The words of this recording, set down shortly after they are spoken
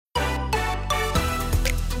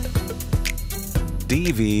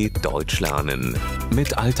DW Deutsch lernen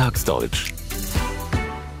mit Alltagsdeutsch.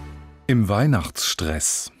 Im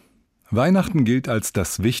Weihnachtsstress. Weihnachten gilt als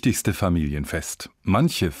das wichtigste Familienfest.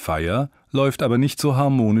 Manche Feier läuft aber nicht so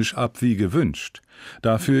harmonisch ab wie gewünscht.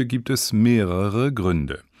 Dafür gibt es mehrere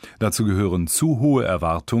Gründe. Dazu gehören zu hohe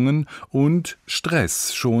Erwartungen und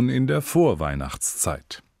Stress schon in der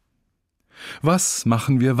Vorweihnachtszeit. Was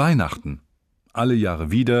machen wir Weihnachten? Alle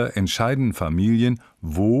Jahre wieder entscheiden Familien,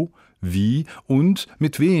 wo, wie und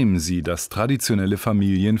mit wem sie das traditionelle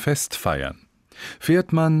Familienfest feiern.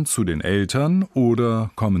 Fährt man zu den Eltern oder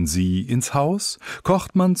kommen sie ins Haus?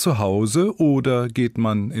 Kocht man zu Hause oder geht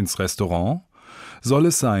man ins Restaurant? Soll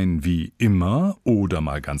es sein wie immer oder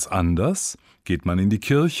mal ganz anders? Geht man in die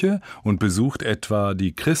Kirche und besucht etwa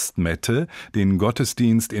die Christmette, den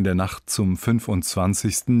Gottesdienst in der Nacht zum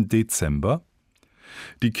 25. Dezember?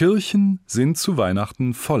 Die Kirchen sind zu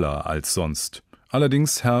Weihnachten voller als sonst.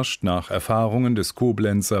 Allerdings herrscht nach Erfahrungen des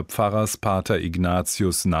Koblenzer Pfarrers Pater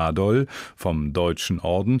Ignatius Nadol vom Deutschen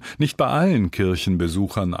Orden nicht bei allen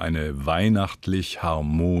Kirchenbesuchern eine weihnachtlich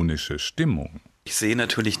harmonische Stimmung. Ich sehe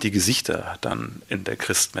natürlich die Gesichter dann in der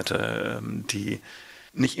Christmette, die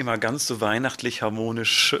nicht immer ganz so weihnachtlich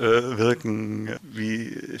harmonisch wirken,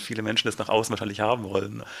 wie viele Menschen es nach außen wahrscheinlich haben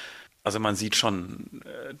wollen. Also man sieht schon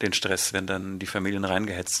den Stress, wenn dann die Familien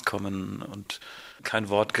reingehetzt kommen und kein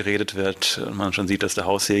Wort geredet wird und man schon sieht, dass der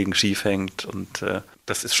Haussegen schief hängt und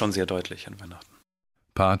das ist schon sehr deutlich an Weihnachten.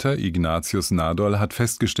 Pater Ignatius Nadol hat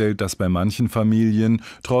festgestellt, dass bei manchen Familien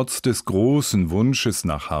trotz des großen Wunsches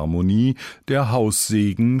nach Harmonie der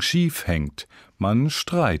Haussegen schief hängt, man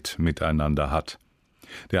Streit miteinander hat.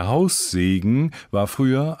 Der Haussegen war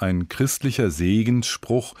früher ein christlicher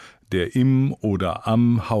Segensspruch, der im oder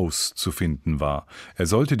am Haus zu finden war. Er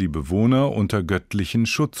sollte die Bewohner unter göttlichen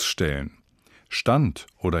Schutz stellen. Stand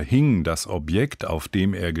oder hing das Objekt, auf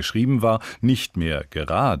dem er geschrieben war, nicht mehr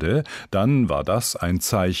gerade, dann war das ein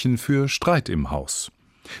Zeichen für Streit im Haus.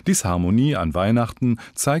 Disharmonie an Weihnachten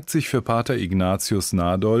zeigt sich für Pater Ignatius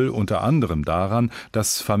Nadol unter anderem daran,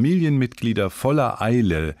 dass Familienmitglieder voller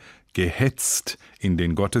Eile gehetzt in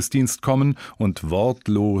den Gottesdienst kommen und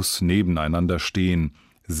wortlos nebeneinander stehen,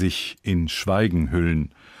 sich in Schweigen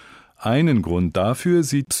hüllen. Einen Grund dafür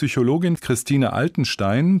sieht Psychologin Christine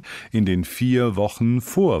Altenstein in den 4 Wochen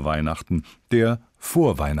vor Weihnachten, der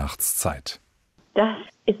Vorweihnachtszeit. Das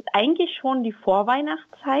ist eigentlich schon die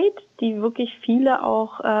Vorweihnachtszeit, die wirklich viele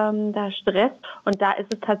auch da stresst. Und da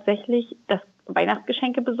ist es tatsächlich das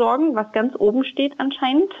Weihnachtsgeschenke besorgen, was ganz oben steht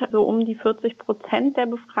anscheinend. So um die 40% der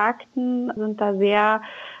Befragten sind da sehr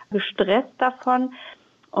gestresst davon.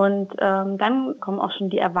 Und dann kommen auch schon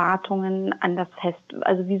die Erwartungen an das Fest.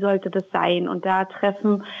 Also wie sollte das sein? Und da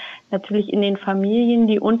treffen natürlich in den Familien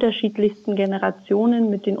die unterschiedlichsten Generationen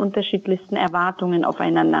mit den unterschiedlichsten Erwartungen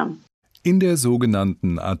aufeinander. In der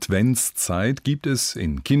sogenannten Adventszeit gibt es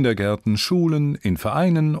in Kindergärten, Schulen, in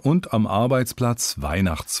Vereinen und am Arbeitsplatz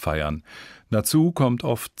Weihnachtsfeiern. Dazu kommt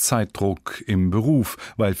oft Zeitdruck im Beruf,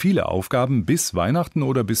 weil viele Aufgaben bis Weihnachten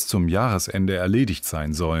oder bis zum Jahresende erledigt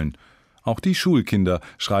sein sollen. Auch die Schulkinder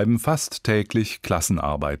schreiben fast täglich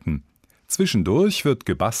Klassenarbeiten. Zwischendurch wird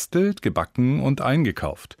gebastelt, gebacken und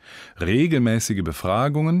eingekauft. Regelmäßige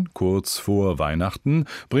Befragungen kurz vor Weihnachten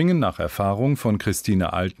bringen nach Erfahrung von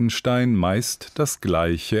Christine Altenstein meist das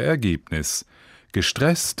gleiche Ergebnis.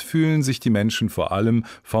 Gestresst fühlen sich die Menschen vor allem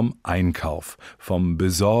vom Einkauf, vom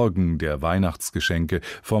Besorgen der Weihnachtsgeschenke,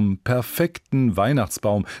 vom perfekten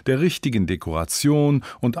Weihnachtsbaum, der richtigen Dekoration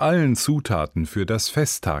und allen Zutaten für das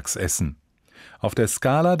Festtagsessen. Auf der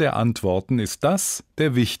Skala der Antworten ist das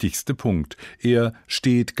der wichtigste Punkt. Er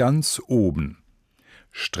steht ganz oben.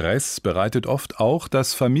 Stress bereitet oft auch,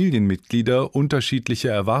 dass Familienmitglieder unterschiedliche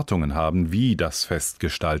Erwartungen haben, wie das Fest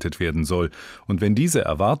gestaltet werden soll. Und wenn diese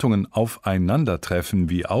Erwartungen aufeinandertreffen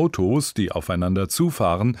wie Autos, die aufeinander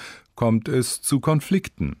zufahren, kommt es zu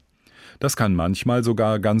Konflikten. Das kann manchmal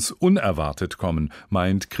sogar ganz unerwartet kommen,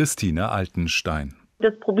 meint Christine Altenstein.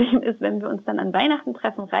 Das Problem ist, wenn wir uns dann an Weihnachten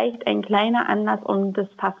treffen, reicht ein kleiner Anlass, um das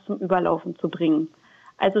Fass zum Überlaufen zu bringen.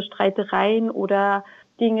 Also Streitereien oder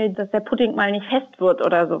Dinge, dass der Pudding mal nicht fest wird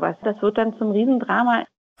oder sowas. Das wird dann zum Riesendrama.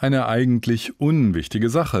 Eine eigentlich unwichtige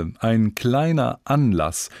Sache. Ein kleiner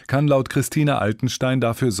Anlass kann laut Christine Altenstein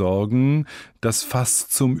dafür sorgen, das Fass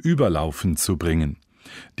zum Überlaufen zu bringen.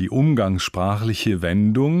 Die umgangssprachliche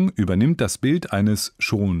Wendung übernimmt das Bild eines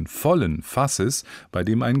schon vollen Fasses, bei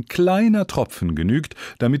dem ein kleiner Tropfen genügt,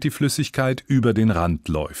 damit die Flüssigkeit über den Rand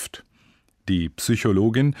läuft. Die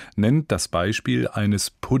Psychologin nennt das Beispiel eines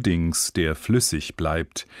Puddings, der flüssig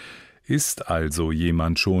bleibt. Ist also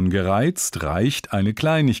jemand schon gereizt, reicht eine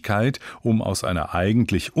Kleinigkeit, um aus einer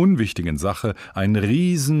eigentlich unwichtigen Sache ein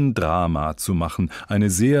Riesendrama zu machen, eine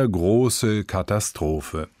sehr große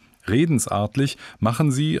Katastrophe. Redensartlich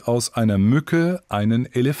machen sie aus einer Mücke einen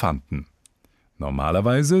Elefanten.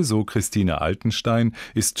 Normalerweise, so Christine Altenstein,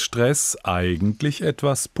 ist Stress eigentlich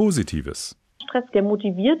etwas Positives. Stress, der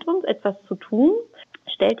motiviert uns, etwas zu tun,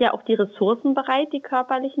 stellt ja auch die Ressourcen bereit, die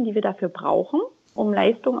körperlichen, die wir dafür brauchen, um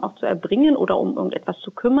Leistungen auch zu erbringen oder um irgendetwas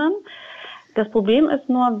zu kümmern. Das Problem ist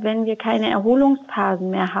nur, wenn wir keine Erholungsphasen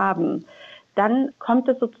mehr haben, dann kommt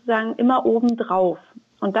es sozusagen immer obendrauf.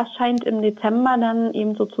 Und das scheint im Dezember dann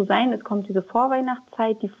eben so zu sein. Es kommt diese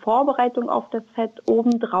Vorweihnachtszeit, die Vorbereitung auf das Fest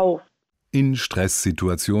obendrauf. In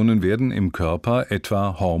Stresssituationen werden im Körper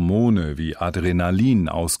etwa Hormone wie Adrenalin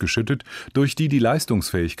ausgeschüttet, durch die die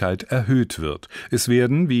Leistungsfähigkeit erhöht wird. Es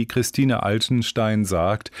werden, wie Christine Altenstein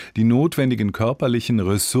sagt, die notwendigen körperlichen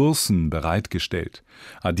Ressourcen bereitgestellt.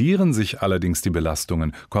 Addieren sich allerdings die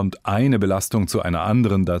Belastungen, kommt eine Belastung zu einer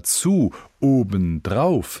anderen dazu,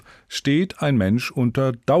 obendrauf, steht ein Mensch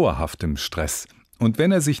unter dauerhaftem Stress. Und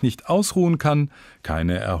wenn er sich nicht ausruhen kann,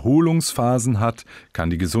 keine Erholungsphasen hat,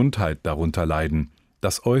 kann die Gesundheit darunter leiden.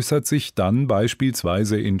 Das äußert sich dann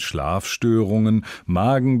beispielsweise in Schlafstörungen,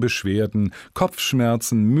 Magenbeschwerden,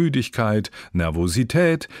 Kopfschmerzen, Müdigkeit,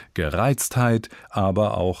 Nervosität, Gereiztheit,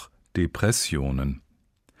 aber auch Depressionen.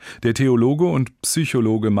 Der Theologe und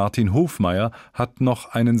Psychologe Martin Hofmeier hat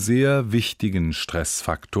noch einen sehr wichtigen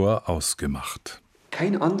Stressfaktor ausgemacht.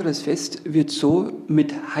 Kein anderes Fest wird so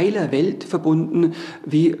mit heiler Welt verbunden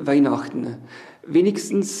wie Weihnachten.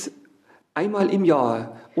 Wenigstens einmal im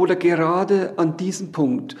Jahr oder gerade an diesem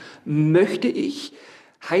Punkt möchte ich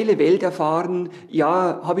heile Welt erfahren.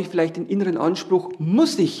 Ja, habe ich vielleicht den inneren Anspruch,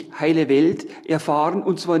 muss ich heile Welt erfahren,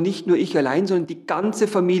 und zwar nicht nur ich allein, sondern die ganze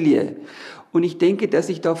Familie. Und ich denke, dass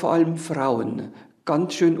sich da vor allem Frauen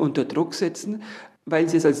ganz schön unter Druck setzen, weil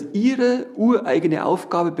sie es als ihre ureigene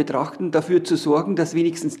Aufgabe betrachten, dafür zu sorgen, dass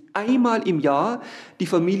wenigstens einmal im Jahr die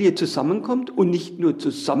Familie zusammenkommt und nicht nur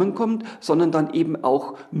zusammenkommt, sondern dann eben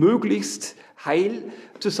auch möglichst heil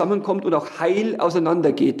zusammenkommt und auch heil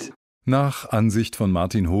auseinandergeht. Nach Ansicht von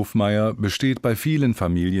Martin Hofmeier besteht bei vielen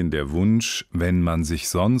Familien der Wunsch, wenn man sich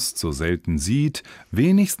sonst so selten sieht,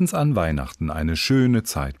 wenigstens an Weihnachten eine schöne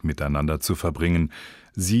Zeit miteinander zu verbringen.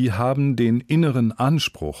 Sie haben den inneren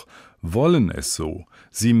Anspruch, wollen es so.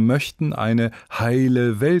 Sie möchten eine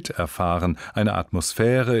heile Welt erfahren, eine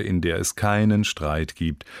Atmosphäre, in der es keinen Streit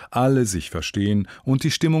gibt, alle sich verstehen und die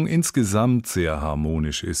Stimmung insgesamt sehr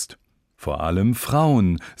harmonisch ist. Vor allem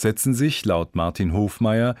Frauen setzen sich, laut Martin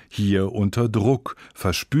Hofmeier, hier unter Druck,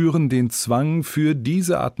 verspüren den Zwang, für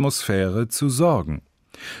diese Atmosphäre zu sorgen.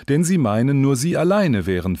 Denn sie meinen, nur sie alleine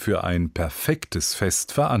wären für ein perfektes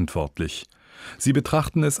Fest verantwortlich. Sie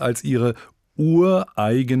betrachten es als ihre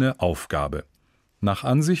ureigene Aufgabe. Nach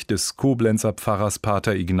Ansicht des Koblenzer Pfarrers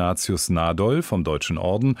Pater Ignatius Nadol vom Deutschen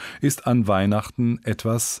Orden ist an Weihnachten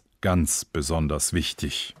etwas ganz besonders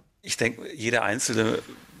wichtig. Ich denke, jeder Einzelne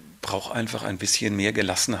braucht einfach ein bisschen mehr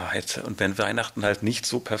Gelassenheit. Und wenn Weihnachten halt nicht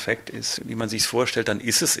so perfekt ist, wie man sich es vorstellt, dann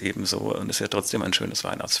ist es eben so. Und es ist ja trotzdem ein schönes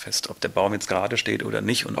Weihnachtsfest. Ob der Baum jetzt gerade steht oder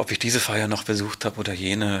nicht und ob ich diese Feier noch besucht habe oder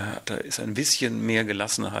jene, da ist ein bisschen mehr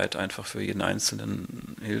Gelassenheit einfach für jeden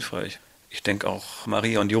Einzelnen hilfreich. Ich denke auch,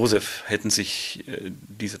 Maria und Josef hätten sich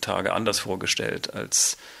diese Tage anders vorgestellt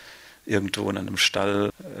als irgendwo in einem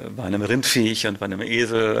Stall bei einem Rindviech und bei einem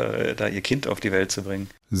Esel da ihr Kind auf die Welt zu bringen.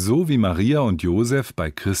 So wie Maria und Josef bei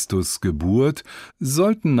Christus Geburt,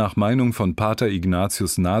 sollten nach Meinung von Pater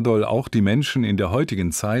Ignatius Nadol auch die Menschen in der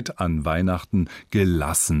heutigen Zeit an Weihnachten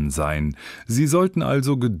gelassen sein. Sie sollten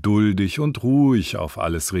also geduldig und ruhig auf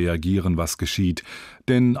alles reagieren, was geschieht.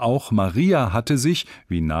 Denn auch Maria hatte sich,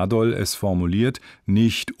 wie Nadol es formuliert,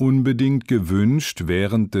 nicht unbedingt gewünscht,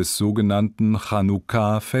 während des sogenannten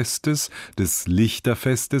Chanukka-Festes, des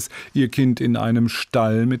Lichterfestes, ihr Kind in einem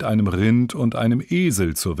Stall mit einem Rind und einem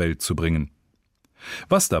Esel zur Welt zu bringen.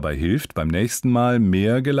 Was dabei hilft, beim nächsten Mal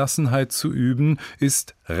mehr Gelassenheit zu üben,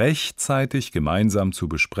 ist rechtzeitig gemeinsam zu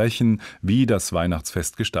besprechen, wie das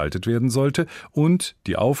Weihnachtsfest gestaltet werden sollte und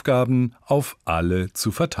die Aufgaben auf alle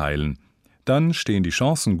zu verteilen. Dann stehen die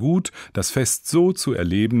Chancen gut, das Fest so zu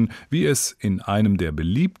erleben, wie es in einem der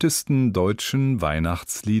beliebtesten deutschen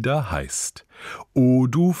Weihnachtslieder heißt. O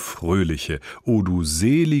du fröhliche, o du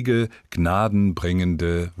selige,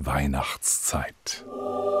 gnadenbringende Weihnachtszeit.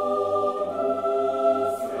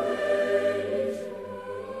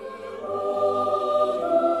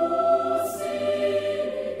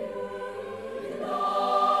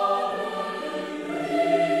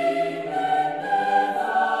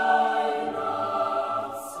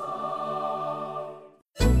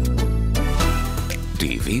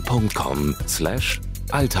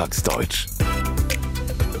 dw.com/alltagsdeutsch